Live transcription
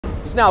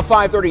It's now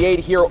 5:38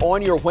 here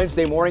on your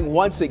Wednesday morning.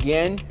 Once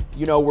again,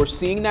 you know, we're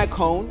seeing that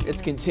cone. It's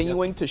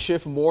continuing to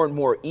shift more and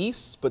more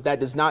east, but that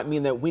does not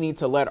mean that we need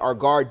to let our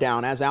guard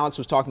down. As Alex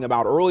was talking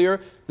about earlier,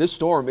 this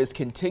storm is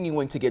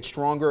continuing to get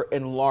stronger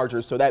and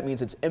larger, so that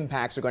means its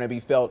impacts are going to be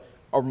felt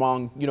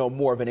among, you know,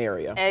 more of an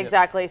area.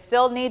 Exactly.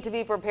 Still need to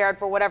be prepared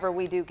for whatever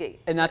we do get.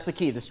 And that's the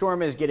key. The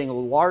storm is getting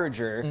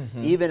larger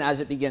even as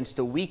it begins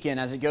to weaken.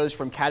 As it goes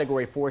from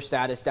Category 4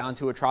 status down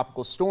to a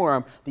tropical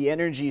storm, the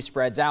energy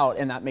spreads out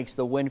and that makes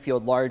the wind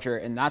field larger.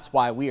 And that's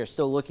why we are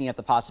still looking at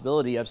the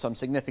possibility of some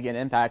significant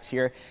impacts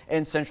here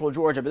in central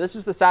Georgia. But this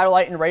is the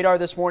satellite and radar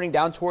this morning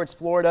down towards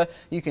Florida.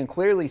 You can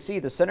clearly see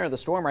the center of the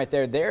storm right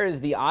there. There is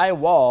the eye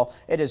wall.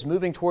 It is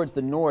moving towards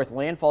the north.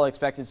 Landfall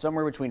expected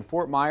somewhere between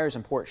Fort Myers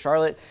and Port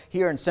Charlotte.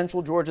 Here in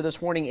central Georgia this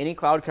morning, any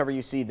cloud cover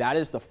you see, that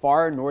is the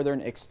far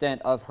northern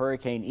extent of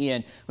Hurricane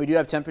Ian. We do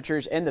have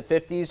temperatures in the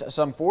 50s,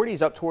 some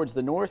 40s up towards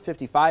the north,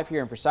 55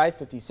 here in Forsyth,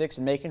 56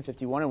 in Macon,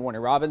 51 in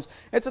Warner Robins.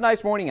 It's a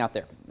nice morning out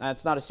there.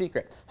 That's not a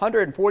secret.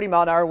 140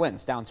 mile-an-hour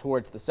winds down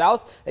towards the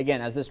south. Again,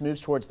 as this moves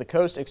towards the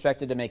coast,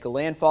 expected to make a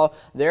landfall.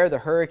 There, the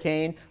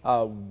hurricane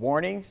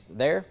warnings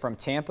there from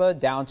Tampa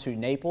down to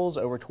Naples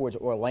over towards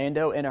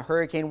Orlando, and a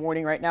hurricane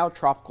warning right now.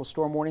 Tropical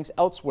storm warnings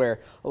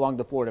elsewhere along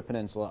the Florida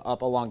Peninsula.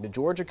 Up along the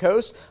Georgia coast,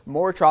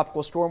 more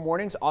tropical storm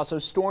warnings, also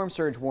storm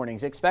surge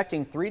warnings.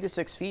 Expecting 3 to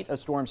 6 feet of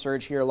storm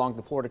surge here along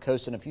the Florida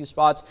coast in a few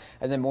spots,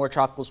 and then more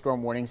tropical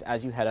storm warnings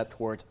as you head up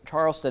towards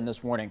Charleston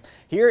this morning.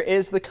 Here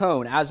is the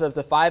cone as of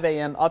the 5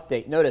 a.m.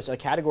 update. Notice a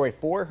Category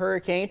 4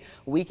 hurricane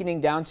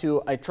weakening down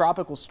to a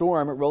tropical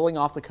storm rolling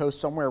off the coast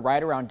somewhere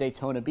right around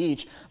Daytona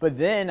Beach. But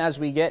then as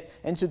we get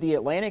into the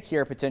Atlantic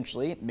here,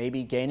 potentially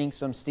maybe gaining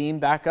some steam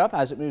back up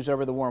as it moves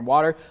over the warm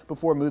water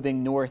before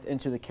moving north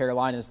into the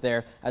Carolinas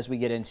there as we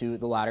get into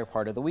the latter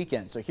part of the weekend.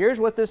 So here's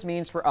what this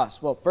means for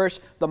us. Well,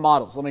 first, the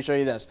models. Let me show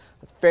you this.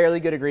 A fairly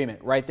good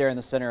agreement right there in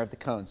the center of the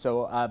cone.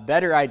 So a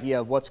better idea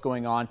of what's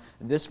going on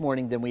this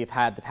morning than we've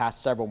had the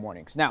past several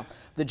mornings. Now,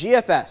 the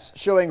GFS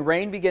showing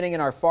rain beginning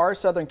in our far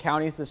southern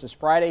counties. This is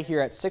Friday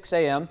here at 6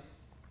 a.m.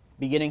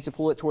 beginning to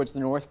pull it towards the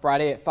north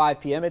Friday at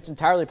 5 p.m. It's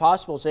entirely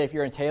possible, say if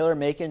you're in Taylor,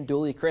 Macon,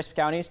 Dooley, Crisp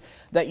counties,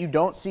 that you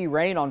don't see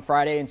rain on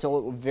Friday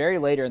until very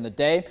later in the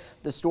day.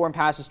 The storm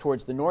passes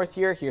towards the north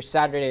here. Here's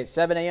Saturday at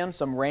 7 a.m.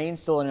 Some rain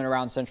still in and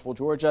around central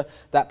Georgia.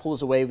 That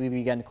pulls away. We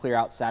begin to clear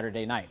out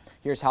Saturday night.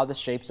 Here's how this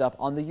shapes up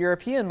on the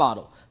European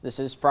model. This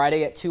is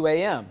Friday at 2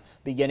 a.m.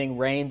 Beginning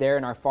rain there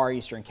in our far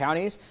eastern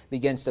counties.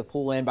 Begins to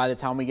pull in by the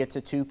time we get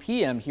to 2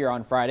 p.m. here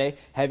on Friday.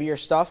 Heavier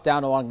stuff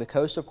down along the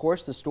coast, of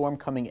course. The storm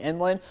coming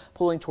inland,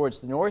 pulling towards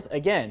the north.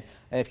 Again,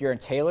 if you're in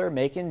Taylor,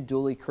 Macon,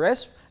 Dooley,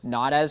 Crisp,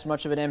 not as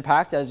much of an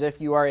impact as if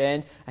you are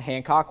in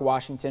Hancock,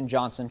 Washington,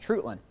 Johnson,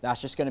 Trutland.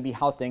 That's just going to be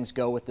how things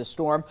go with the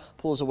storm.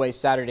 Pulls away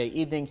Saturday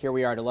evening. Here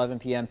we are at 11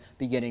 p.m.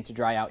 beginning to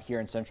dry out here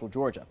in central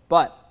Georgia.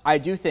 But I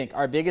do think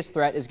our biggest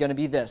threat is going to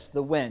be this,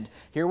 the wind.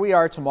 Here we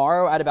are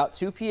tomorrow at about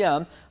 2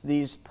 p.m.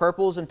 These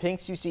purples and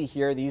pinks you see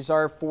here, these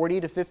are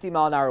 40 to 50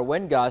 mile-an-hour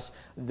wind gusts.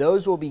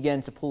 Those will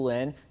begin to pull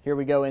in. Here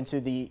we go into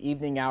the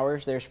evening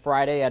hours. There's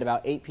Friday at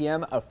about 8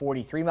 p.m. a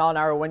 43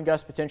 mile-an-hour wind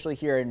gust potentially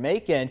here in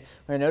Macon.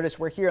 We're going to notice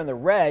we're here in the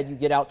red. You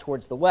get out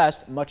towards the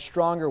west, much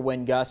stronger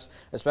wind gusts,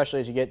 especially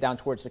as you get down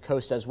towards the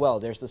coast as well.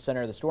 There's the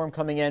center of the storm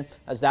coming in.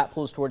 As that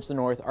pulls towards the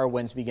north, our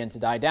winds begin to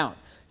die down.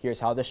 Here's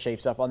how this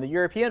shapes up on the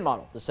European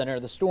model. The center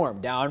of the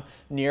storm down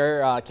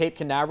near Cape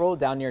Canaveral,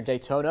 down near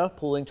Daytona,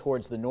 pulling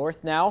towards the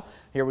north now.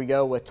 Here we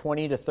go with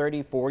 20 to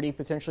 30, 40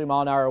 potentially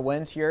mile-an-hour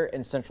winds here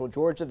in central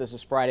Georgia. This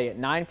is Friday at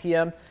 9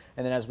 p.m.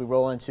 And then as we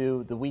roll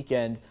into the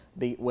weekend,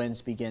 the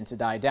winds begin to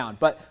die down.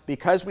 But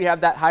because we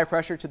have that high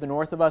pressure to the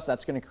north of us,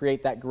 that's going to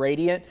create that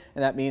gradient.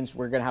 And that means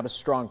we're going to have a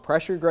strong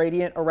pressure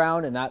gradient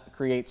around, and that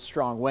creates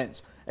strong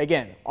winds.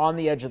 Again, on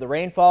the edge of the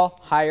rainfall,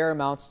 higher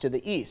amounts to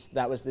the east.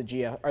 That was the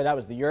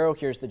Euro.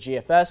 Here's the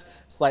GFS.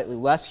 Slightly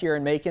less here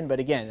in Macon, but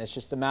again, it's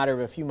just a matter of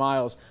a few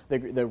miles.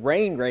 The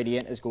rain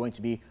gradient is going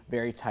to be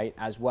very tight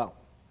as well.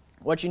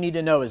 What you need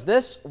to know is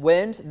this: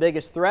 wind,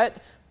 biggest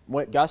threat.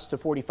 Gusts to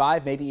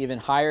 45, maybe even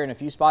higher in a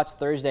few spots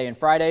Thursday and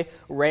Friday.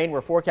 Rain, we're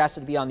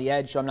forecasted to be on the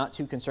edge, so I'm not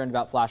too concerned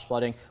about flash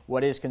flooding.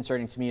 What is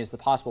concerning to me is the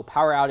possible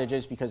power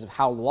outages because of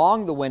how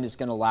long the wind is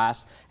going to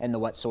last and the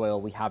wet soil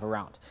we have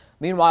around.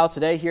 Meanwhile,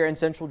 today here in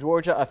central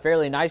Georgia, a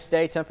fairly nice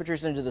day.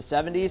 Temperatures into the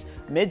 70s,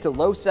 mid to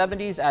low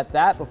 70s at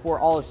that before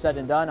all is said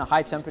and done. A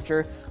high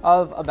temperature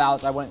of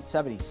about, I went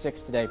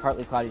 76 today,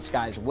 partly cloudy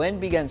skies. Wind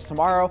begins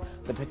tomorrow.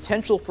 The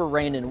potential for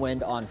rain and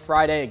wind on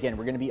Friday. Again,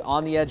 we're going to be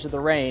on the edge of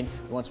the rain.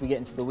 Once we get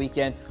into the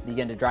weekend,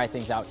 begin to dry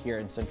things out here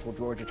in central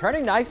Georgia.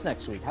 Turning nice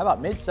next week. How about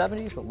mid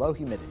 70s with low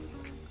humidity?